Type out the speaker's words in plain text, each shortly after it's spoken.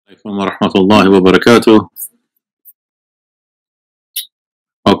Alaikum wa rahmatullahi wa barakatuh.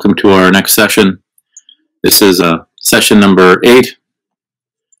 Welcome to our next session. This is session number 8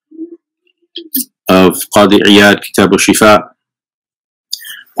 of Qadi Ayyad Al-Shifa.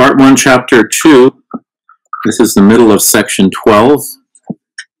 Part 1, chapter 2. This is the middle of section 12.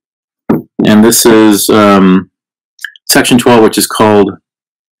 And this is section 12, which is called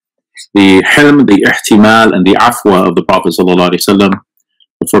the hilm, the ihtimal, and the afwa of the Prophet sallallahu alaihi wasallam.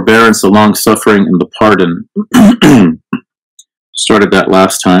 The forbearance, the long-suffering, and the pardon. Started that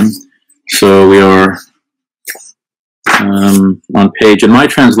last time. So we are on page, in my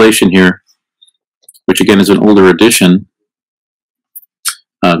translation here, which again is an older edition,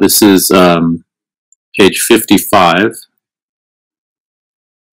 this is page 55.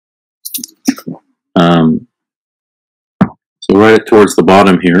 So right towards the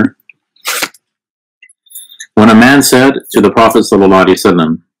bottom here. When a man said to the Prophet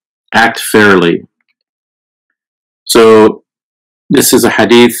ﷺ, act fairly. So this is a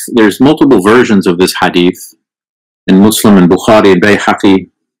hadith. There's multiple versions of this hadith in Muslim and Bukhari and Bayhaqi.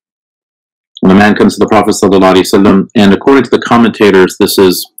 When a man comes to the Prophet ﷺ, and according to the commentators, this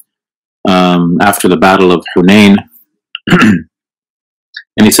is after the battle of Hunayn. And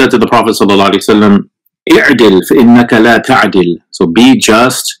he said to the Prophet ﷺ, i'dil فإنك لا تعدل. So be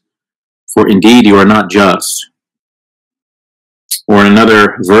just, for indeed you are not just. Or in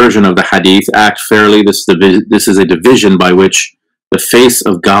another version of the hadith, act fairly. This is a division by which the face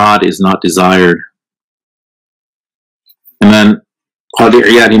of God is not desired. And then Qadi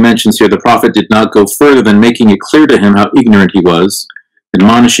Ayyad, he mentions here, the Prophet did not go further than making it clear to him how ignorant he was,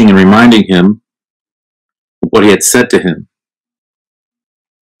 admonishing and reminding him of what he had said to him.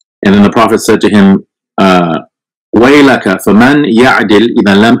 And then the Prophet said to him, وَيْلَكَ فَمَنْ يَعْدِلْ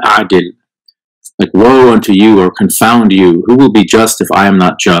إِذَا لَمْ أَعْدِلْ. Like, woe unto you, or confound you, who will be just if I am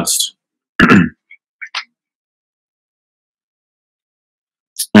not just?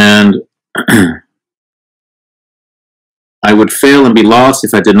 And I would fail and be lost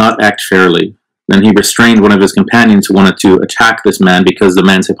if I did not act fairly. Then he restrained one of his companions who wanted to attack this man because the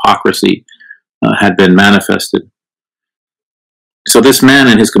man's hypocrisy had been manifested. So this man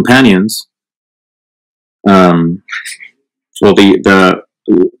and his companions,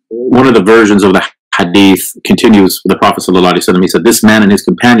 one of the versions of the hadith continues with the Prophet ﷺ. He said, this man and his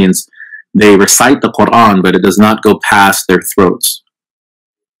companions, they recite the Qur'an, but it does not go past their throats.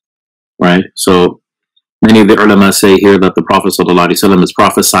 Right? So many of the ulama say here that the Prophet ﷺ is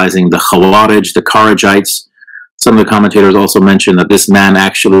prophesizing the Khawarij, the Kharijites. Some of the commentators also mention that this man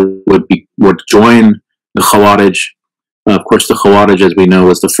actually would join the Khawarij. Of course, the Khawarij, as we know,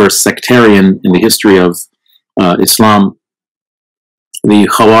 was the first sectarian in the history of Islam. The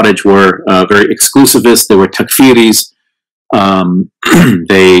Khawarij were very exclusivist. They were takfiris.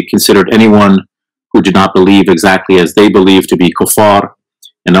 They considered anyone who did not believe exactly as they believed to be kuffar.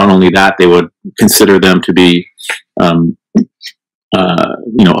 And not only that, they would consider them to be,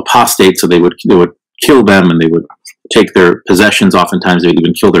 apostates. So they would kill them, and they would take their possessions. Oftentimes, they would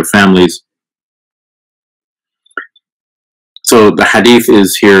even kill their families. So the hadith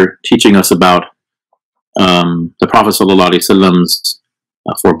is here teaching us about the Prophet ﷺ's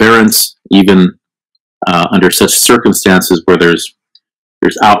forbearance, even under such circumstances where there's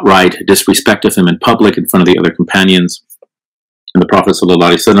outright disrespect of him in public in front of the other companions. And the Prophet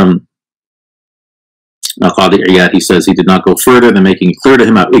ﷺ, Qadi Ayyad, he says he did not go further than making it clear to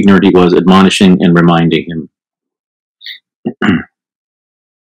him how ignorant he was, admonishing and reminding him.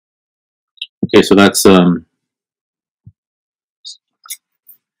 Okay, so that's and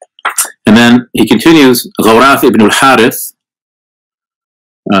then he continues, Ghawrath ibn al-Harith,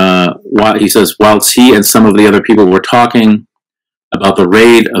 he says, whilst he and some of the other people were talking about the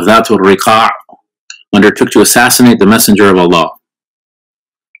raid of Dhatul Riqa', undertook to assassinate the Messenger of Allah.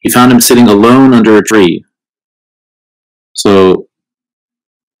 He found him sitting alone under a tree. So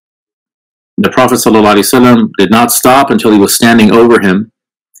the Prophet ﷺ did not stop until he was standing over him.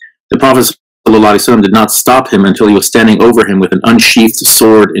 The Prophet ﷺ did not stop him until he was standing over him with an unsheathed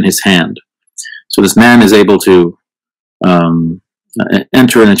sword in his hand. So this man is able to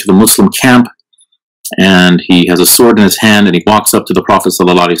enter into the Muslim camp, and he has a sword in his hand, and he walks up to the Prophet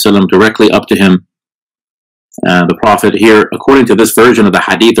ﷺ, directly up to him. The Prophet here, according to this version of the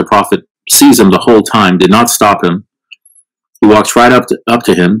hadith, the Prophet sees him the whole time, did not stop him. He walks right up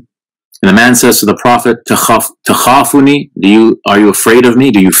to him, and the man says to the Prophet, "Takhafuni? Are you afraid of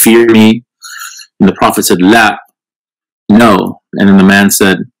me? Do you fear me?" And the Prophet said, "La, no." And then the man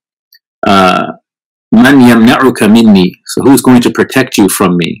said, "Man yamna'uka minni?" So who's going to protect you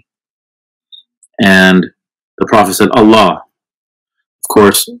from me? And the Prophet said, "Allah." Of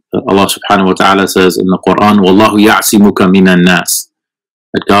course, Allah subhanahu wa ta'ala says in the Qur'an, وَاللَّهُ يَعْصِمُكَ مِنَ النَّاسِ,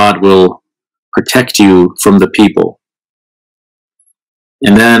 that God will protect you from the people.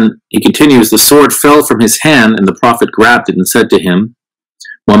 And then he continues, the sword fell from his hand, and the Prophet grabbed it and said to him,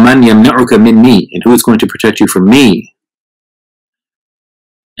 وَمَنْ يَمْنَعُكَ مِنِّي, and who is going to protect you from me?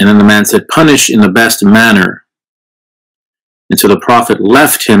 And then the man said, punish in the best manner. And so the Prophet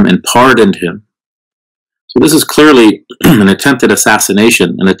left him and pardoned him. So this is clearly an attempted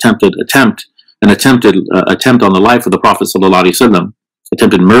assassination, an attempted attempt on the life of the Prophet ﷺ,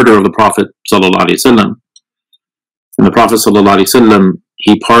 attempted murder of the Prophet ﷺ. And the Prophet ﷺ,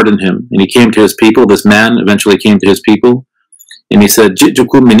 he pardoned him, and he came to his people. This man eventually came to his people, and he said,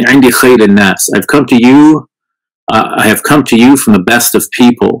 "Ji'tukum min 'indi khayr an-nas." I have come to you from the best of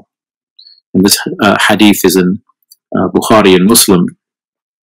people. And this hadith is in Bukhari and Muslim.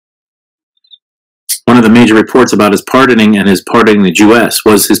 One of the major reports about his pardoning and his pardoning the Jewess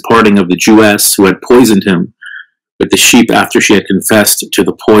was his pardoning of the Jewess who had poisoned him with the sheep after she had confessed to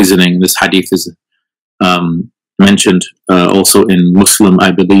the poisoning. This hadith is mentioned also in Muslim,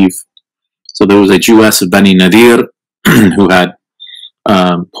 I believe. So there was a Jewess of Bani Nadir who had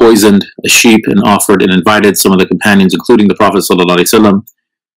poisoned a sheep and offered and invited some of the companions, including the Prophet ﷺ.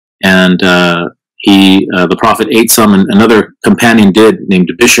 And the Prophet ate some, and another companion did, named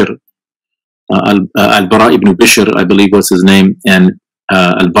Bishr. Al-Bara ibn Bishr, I believe was his name, and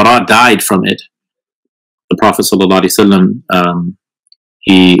Al-Bara died from it. The Prophet ﷺ,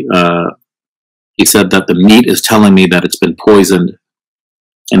 he said that the meat is telling me that it's been poisoned.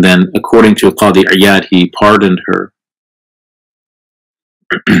 And then, according to Qadi Ayyad, he pardoned her.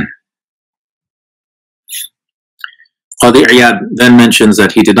 Qadi Ayyad then mentions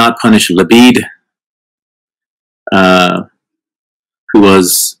that he did not punish Labid, who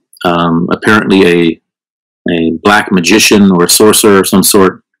was apparently a black magician or a sorcerer of some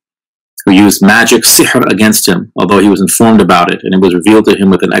sort, who used magic, sihr, against him, although he was informed about it, and it was revealed to him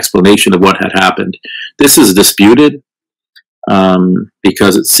with an explanation of what had happened. This is disputed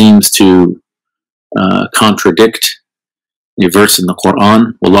because it seems to contradict a verse in the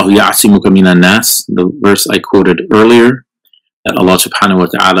Qur'an, وَاللَّهُ يَعْصِمُكَ مِنَ النَّاسِ, the verse I quoted earlier, that Allah subhanahu wa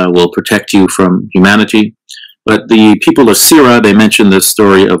ta'ala will protect you from humanity. But the people of Sīrah, they mention the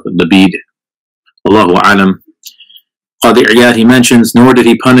story of Labid. Allahu a'lam. Qadi Ayyad, he mentions, nor did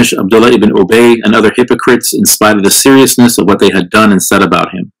he punish Abdullah ibn Ubay and other hypocrites in spite of the seriousness of what they had done and said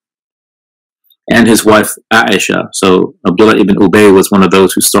about him, and his wife Aisha. So Abdullah ibn Ubay was one of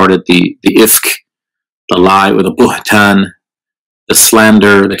those who started the ifk, the lie, or the buhtan, the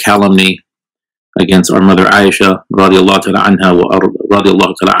slander, the calumny against our mother Aisha radiallahu ta'ala anha wa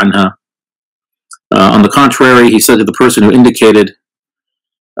radiallahu ta'ala anha. On the contrary, he said to the person who indicated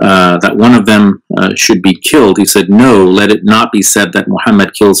that one of them should be killed, he said, no, let it not be said that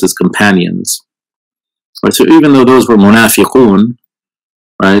Muhammad kills his companions. Right, so even though those were munafiqun,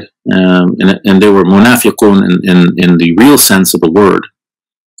 right, and they were munafiqun in the real sense of the word,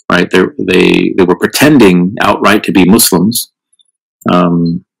 right, they were pretending outright to be Muslims.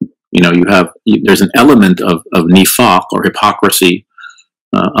 There's an element of nifaq or hypocrisy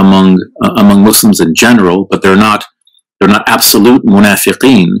among Muslims in general, but they're not absolute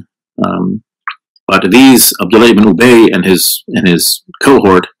munafiqeen. But these, Abdullah ibn Ubay and his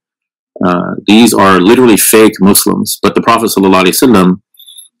cohort, these are literally fake Muslims. But the Prophet ﷺ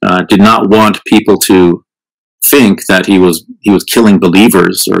did not want people to think that he was killing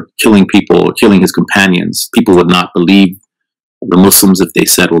believers or killing people or killing his companions. People would not believe the Muslims if they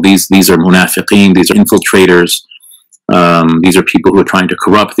said, well, these are munafiqeen, these are infiltrators, these are people who are trying to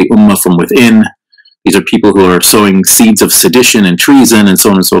corrupt the ummah from within, these are people who are sowing seeds of sedition and treason and so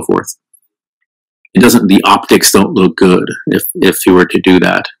on and so forth. The optics don't look good if you were to do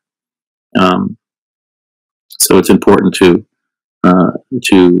that. So it's important to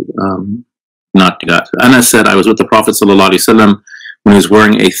not do that. Anas said, I was with the Prophet ﷺ when he was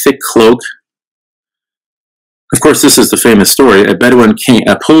wearing a thick cloak. Of course, this is the famous story. A Bedouin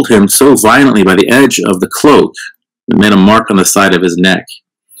pulled him so violently by the edge of the cloak, it made a mark on the side of his neck.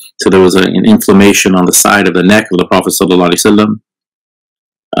 So there was an inflammation on the side of the neck of the Prophet ﷺ.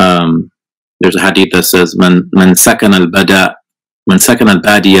 There's a hadith that says, "Man sakan al-badiya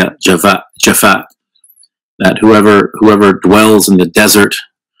jafa," that whoever dwells in the desert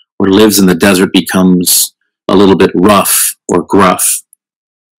or lives in the desert becomes a little bit rough or gruff.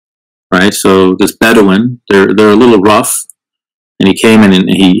 Right? So this Bedouin, they're a little rough, and he came in and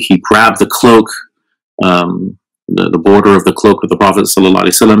he grabbed the cloak, the border of the cloak of the Prophet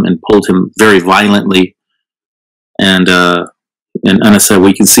ﷺ, and pulled him very violently. And Anas said,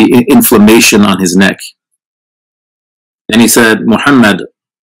 we can see inflammation on his neck. Then he said, Muhammad,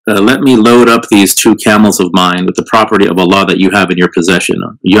 let me load up these 2 camels of mine with the property of Allah that you have in your possession.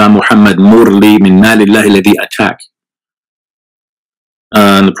 Ya Muhammad, murli min malillahi alladhi atak.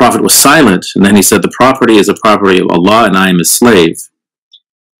 And the Prophet was silent, and then he said, the property is a property of Allah, and I am his slave.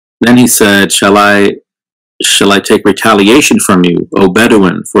 Then he said, shall I take retaliation from you, O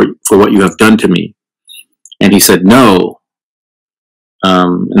Bedouin, for what you have done to me? And he said, no.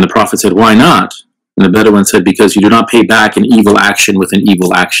 And the Prophet said, why not? And the Bedouin said, because you do not pay back an evil action with an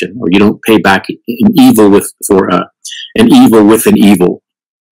evil action, or you don't pay back an evil with an evil.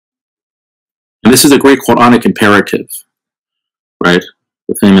 And this is a great Quranic imperative, right?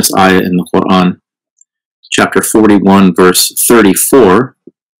 The famous ayah in the Qur'an, chapter 41, verse 34,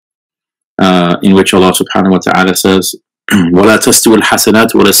 in which Allah subhanahu wa ta'ala says, وَلَا تَسْتَوِي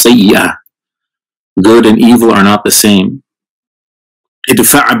الْحَسَنَاتُ وَلَا السَّيِّئَةُ. Good and evil are not the same.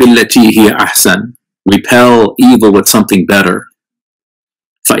 ادفع بالتي هي أحسن. Repel evil with something better.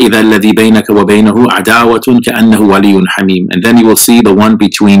 فإذا الذي بينك وبينه عداوة كأنه ولي حميم. And then you will see the one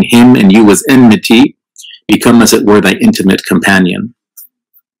between him and you as enmity become as it were thy intimate companion.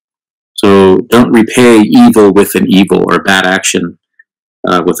 So don't repay evil with an evil, or bad action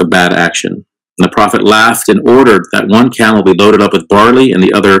with a bad action. And the Prophet laughed and ordered that one camel be loaded up with barley and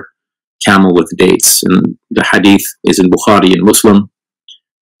the other camel with dates. And the hadith is in Bukhari and Muslim.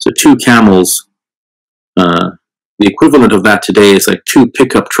 So 2 camels, the equivalent of that today is like 2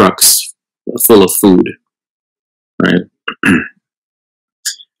 pickup trucks full of food, right?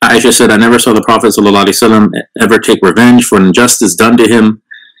 Aisha said, I never saw the Prophet ﷺ ever take revenge for an injustice done to him,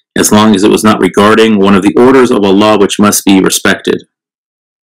 as long as it was not regarding one of the orders of Allah which must be respected.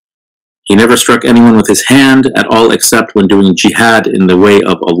 He never struck anyone with his hand at all except when doing jihad in the way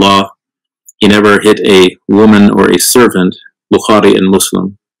of Allah. He never hit a woman or a servant, Bukhari and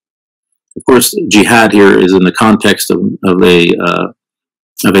Muslim. Of course, jihad here is in the context of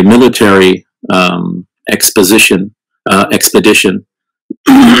a military expedition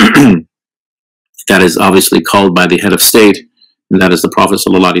that is obviously called by the head of state, and that is the Prophet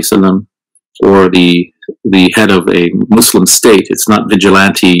ﷺ, or the head of a Muslim state. It's not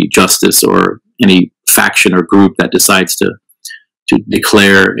vigilante justice or any faction or group that decides to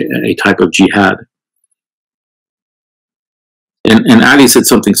declare a type of jihad. And Ali said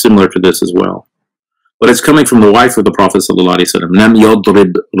something similar to this as well. But it's coming from the wife of the Prophet ﷺ. لم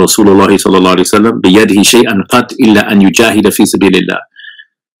يضرب رسول الله صلى الله عليه وسلم بيده شيئا قط إلا أن يجاهد في سبيل الله.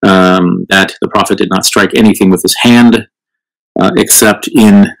 That the Prophet did not strike anything with his hand except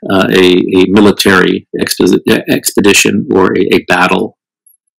in a military expedition or a battle.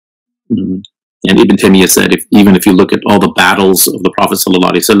 And Ibn Taymiyyah said, even if you look at all the battles of the Prophet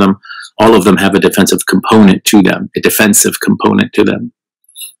ﷺ, all of them have a defensive component to them,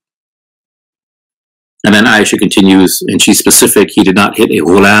 And then Aisha continues, and she's specific. He did not hit a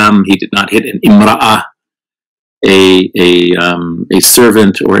ghulam, he did not hit an imra'ah, a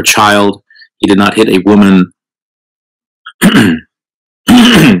servant or a child. He did not hit a woman.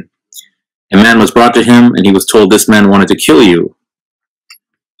 A man was brought to him, and he was told, this man wanted to kill you.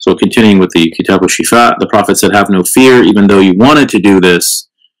 So continuing with the Kitab al-Shifa, the Prophet said, have no fear, even though you wanted to do this,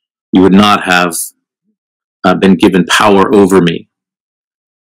 you would not have been given power over me.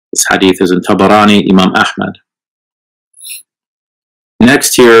 This hadith is in Tabarani, Imam Ahmad.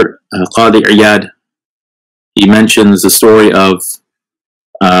 Next here, Qadi Ayyad, he mentions the story of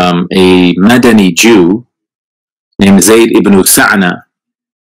a Madani Jew named Zayd ibn Sa'na,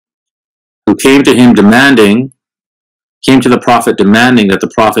 who came to the Prophet demanding that the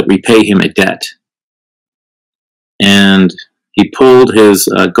Prophet repay him a debt. And he pulled his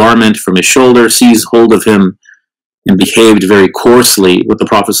garment from his shoulder, seized hold of him, and behaved very coarsely with the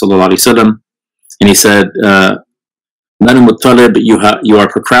Prophet ﷺ. And he said, Banu Muttalib, you are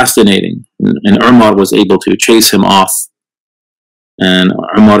procrastinating. And Umar was able to chase him off. And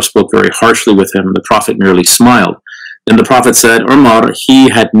Umar spoke very harshly with him. The Prophet merely smiled. Then the Prophet said, Umar, he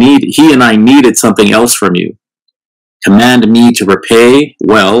and I needed something else from you. Command me to repay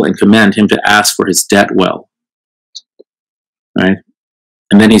well, and command him to ask for his debt well. Right?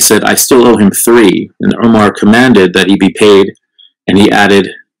 And then he said, I still owe him 3. And Umar commanded that he be paid, and he added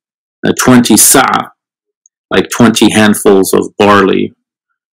 20 sa', like 20 handfuls of barley,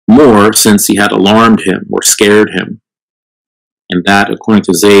 more, since he had alarmed him or scared him. And that, according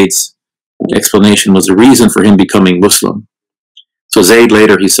to Zayd's explanation, was the reason for him becoming Muslim. So Zayd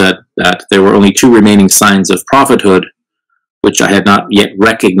later, he said that there were only 2 remaining signs of prophethood, which I had not yet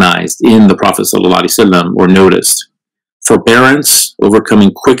recognized in the Prophet ﷺ or noticed. Forbearance,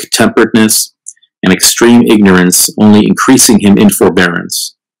 overcoming quick-temperedness, and extreme ignorance, only increasing him in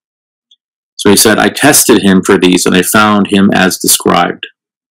forbearance. So he said, I tested him for these and I found him as described.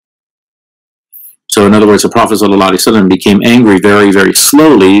 So in other words, the Prophet ﷺ became angry very, very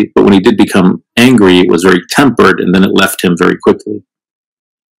slowly, but when he did become angry, it was very tempered, and then it left him very quickly.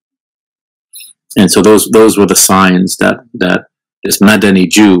 And so those were the signs that this Madani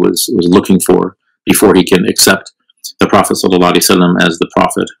Jew was looking for before he can accept the Prophet ﷺ as the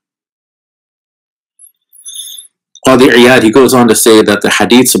Prophet. Qadi Ayyad, he goes on to say that the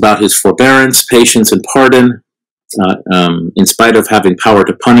hadiths about his forbearance, patience, and pardon, in spite of having power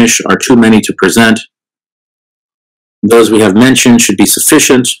to punish, are too many to present. Those we have mentioned should be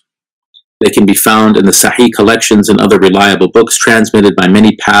sufficient. They can be found in the Sahih collections and other reliable books transmitted by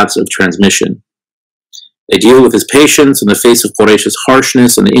many paths of transmission. They deal with his patience in the face of Quraysh's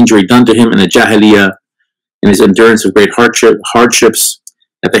harshness and the injury done to him in the Jahiliyyah, and his endurance of great hardships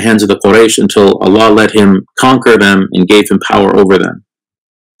at the hands of the Quraysh until Allah let him conquer them and gave him power over them.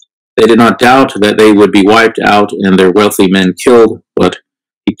 They did not doubt that they would be wiped out and their wealthy men killed, but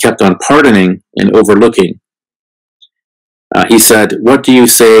he kept on pardoning and overlooking. He said, what do you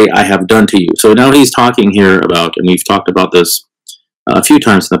say I have done to you? So now he's talking here about, and we've talked about this a few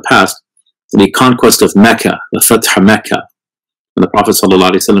times in the past, the conquest of Mecca, the Fath Mecca. When the Prophet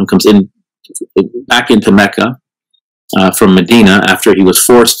ﷺ comes back into Mecca from Medina after he was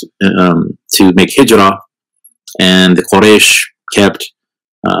forced to make hijrah, and the Quraysh kept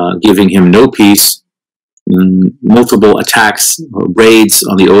giving him no peace, multiple attacks, raids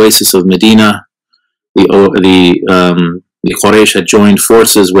on the oasis of Medina. The Quraysh had joined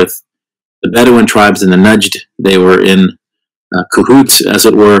forces with the Bedouin tribes in the Najd. They were in cahoots, as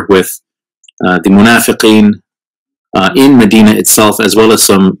it were, with the Munafiqeen in Medina itself, as well as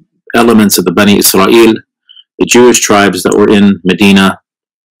some elements of the Bani Israel, the Jewish tribes that were in Medina.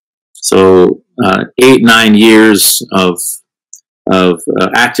 So 8-9 years of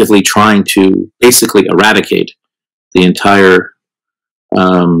actively trying to basically eradicate the entire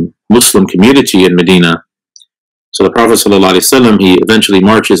Muslim community in Medina. So the Prophet ﷺ, he eventually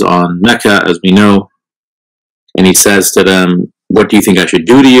marches on Mecca, as we know, and he says to them, what do you think I should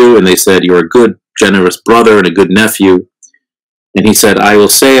do to you? And they said, you're a good, generous brother and a good nephew. And he said, I will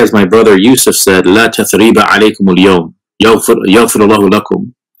say, as my brother Yusuf said, لا تثريب عليكم اليوم يغفر الله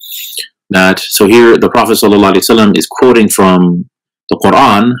لكم. That, so here the Prophet ﷺ is quoting from the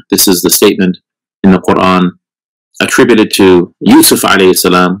Qur'an. This is the statement in the Qur'an attributed to Yusuf alayhi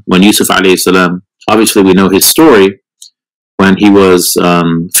salam. When Yusuf alayhi salam, obviously we know his story, when he was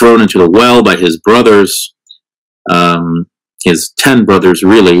thrown into the well by his brothers, his 10 brothers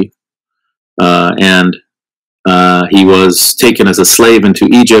really, and he was taken as a slave into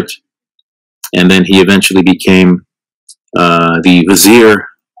Egypt, and then he eventually became the vizier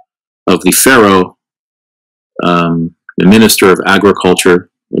of the pharaoh, the minister of agriculture,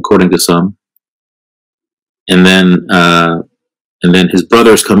 according to some. And then his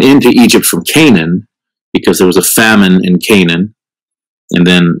brothers come into Egypt from Canaan, because there was a famine in Canaan. And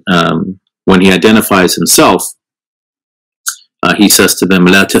then when he identifies himself, he says to them,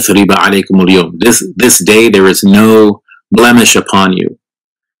 "La tathriba alaykum al-yawm." This day there is no blemish upon you,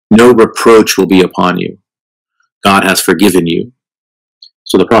 no reproach will be upon you. God has forgiven you.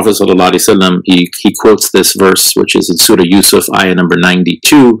 So the Prophet ﷺ, he quotes this verse, which is in Surah Yusuf, ayah number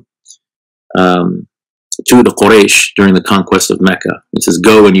 92, to the Quraysh during the conquest of Mecca. It says,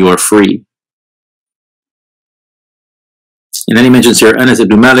 "Go and you are free." And then he mentions here Anas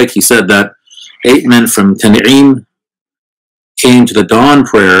ibn Malik. He said that 8 men from Tan'im came to the dawn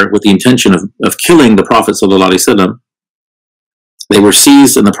prayer with the intention of killing the Prophet ﷺ. They were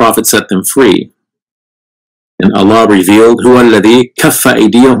seized and the Prophet set them free. And Allah revealed, "Huwa alladhi kaffa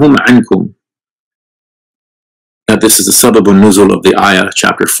aydiyahum ankum." That this is the sababun nuzul of the ayah,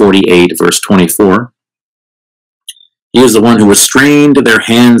 chapter 48, verse 24. He is the one who restrained their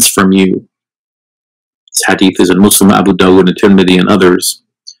hands from you. This hadith is in Muslim, Abu Dawud, and Tirmidhi, and others.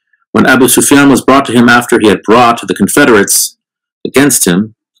 When Abu Sufyan was brought to him after he had brought the Confederates against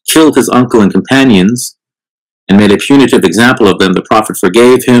him, killed his uncle and companions, and made a punitive example of them, the Prophet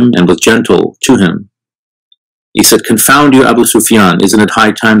forgave him and was gentle to him. He said, "Confound you, Abu Sufyan, isn't it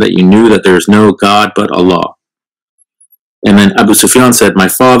high time that you knew that there is no God but Allah?" And then Abu Sufyan said, "My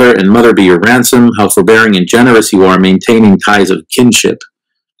father and mother be your ransom, how forbearing and generous you are, maintaining ties of kinship."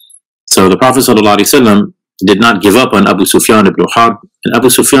 So the Prophet ﷺ did not give up on Abu Sufyan ibn Harb. And Abu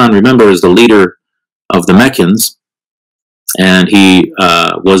Sufyan, remember, is the leader of the Meccans, and he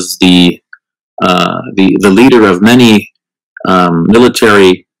was the leader of many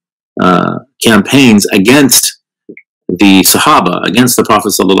military campaigns against the Sahaba, against the Prophet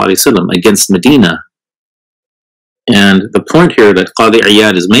ﷺ, against Medina. And the point here that Qadi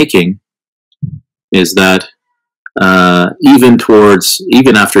Ayyad is making is that even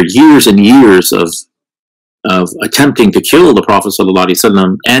after years and years of attempting to kill the Prophet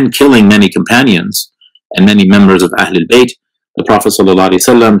ﷺ and killing many companions and many members of Ahlul Bayt, the Prophet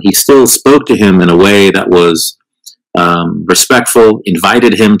ﷺ, he still spoke to him in a way that was respectful,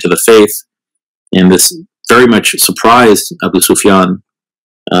 invited him to the faith, and this very much surprised Abu Sufyan,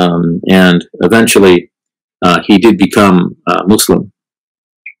 and eventually he did become Muslim.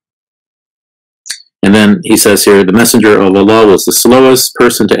 And then he says here, the Messenger of Allah was the slowest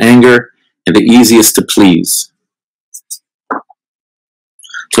person to anger and the easiest to please.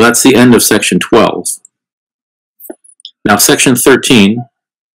 So that's the end of section 12. Now section 13,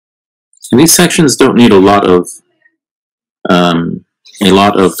 and these sections don't need a lot of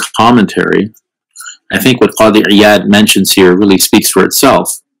commentary. I think what Qadi Ayyad mentions here really speaks for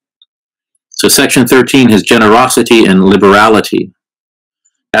itself. So section 13 has generosity and liberality.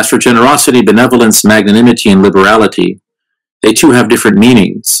 As for generosity, benevolence, magnanimity, and liberality, they too have different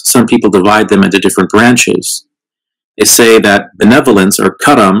meanings. Some people divide them into different branches. They say that benevolence, or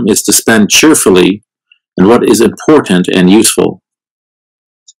karam, is to spend cheerfully on what is important and useful.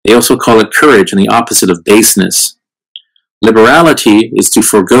 They also call it courage, and the opposite of baseness. Liberality is to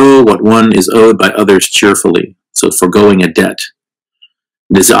forego what one is owed by others cheerfully, so foregoing a debt.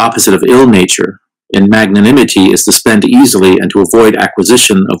 It is the opposite of ill nature, and magnanimity is to spend easily and to avoid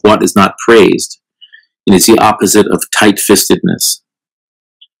acquisition of what is not praised. It is the opposite of tight-fistedness.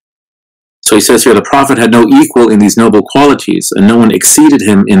 So he says here, the Prophet had no equal in these noble qualities, and no one exceeded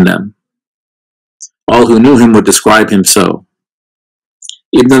him in them. All who knew him would describe him so.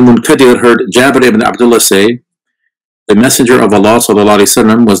 Ibn al-Munkadir heard Jabir ibn Abdullah say, the Messenger of Allah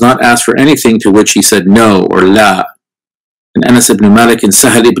ﷺ was not asked for anything to which he said no or la. And Anas ibn Malik and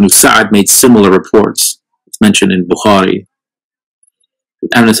Sahal ibn Sa'ad made similar reports. It's mentioned in Bukhari.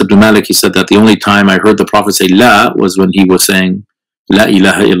 Anas ibn Malik, he said that the only time I heard the Prophet say la was when he was saying La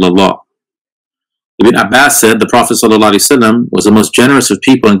ilaha illallah. Ibn Abbas said the Prophet ﷺ was the most generous of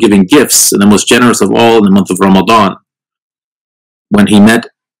people in giving gifts and the most generous of all in the month of Ramadan. When he met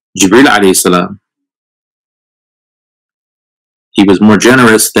Jibril alayhi salam, he was more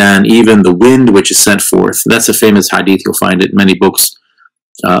generous than even the wind which is sent forth. That's a famous hadith. You'll find it in many books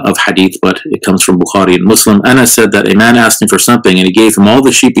of hadith, but it comes from Bukhari and Muslim. Anas said that a man asked him for something, and he gave him all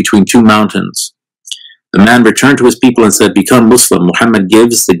the sheep between two mountains. The man returned to his people and said, become Muslim. Muhammad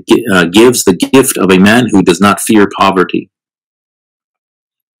gives the gift of a man who does not fear poverty.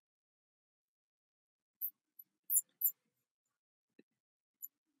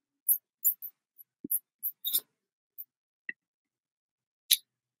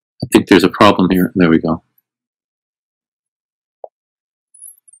 I think there's a problem here. There we go.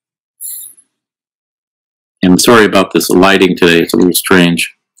 I'm sorry about this lighting today. It's a little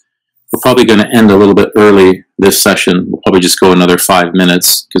strange. We're probably going to end a little bit early this session. We'll probably just go another 5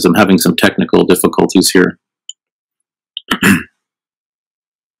 minutes because I'm having some technical difficulties here.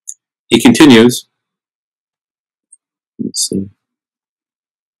 He continues. Let's see.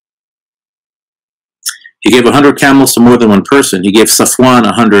 He gave 100 camels to more than one person. He gave Safwan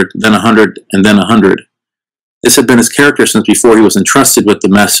 100, then 100, and then 100. This had been his character since before he was entrusted with the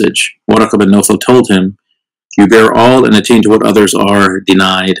message. Waraq bin Nawfal told him, you bear all and attain to what others are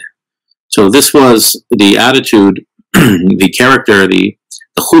denied. So this was the attitude, the character, the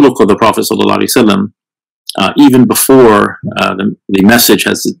khuluq of the Prophet ﷺ, even before the message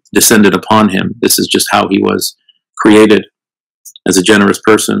has descended upon him. This is just how he was created as a generous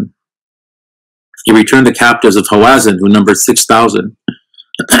person. He returned the captives of Hawazin, who numbered 6,000.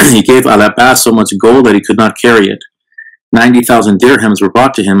 He gave Al-Abbas so much gold that he could not carry it. 90,000 dirhams were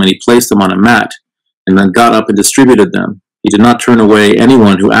brought to him, and he placed them on a mat, and then got up and distributed them. He did not turn away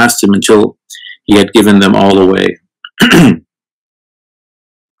anyone who asked him until he had given them all away. A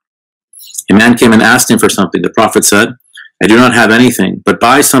man came and asked him for something. The Prophet said, I do not have anything, but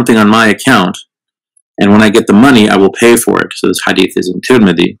buy something on my account, and when I get the money, I will pay for it. So this hadith is in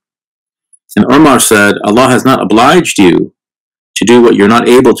Tirmidhi. And Umar said, Allah has not obliged you to do what you're not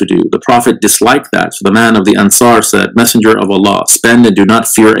able to do. The Prophet disliked that. So the man of the Ansar said, Messenger of Allah, spend and do not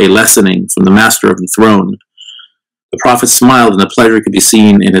fear a lessening from the Master of the Throne. The Prophet smiled, and the pleasure could be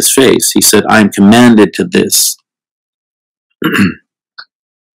seen in his face. He said, I am commanded to this. It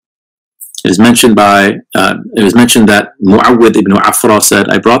is mentioned that Mu'awwidh ibn Afra said,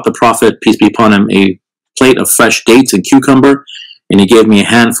 I brought the Prophet, peace be upon him, a plate of fresh dates and cucumber, and he gave me a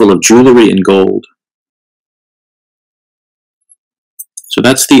handful of jewelry and gold. So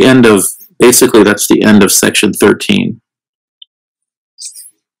that's the end of, basically that's the end of section 13.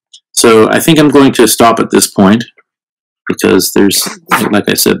 So I think I'm going to stop at this point. because there's, like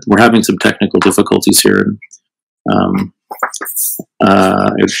I said, we're having some technical difficulties here. And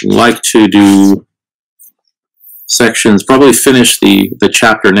I'd like to do sections, probably finish the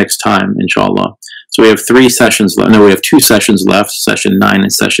chapter next time, inshallah. So we have 3 sessions left. No, we have 2 sessions left, session 9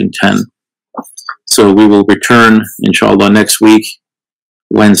 and session 10. So we will return, inshallah, next week,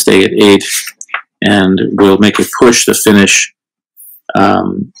 Wednesday at 8, and we'll make a push to finish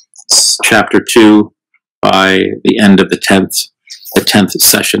chapter 2 by the end of the 10th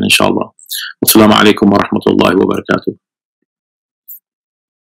session, inshallah. Assalamu alaikum wa rahmatullahi wa barakatuh.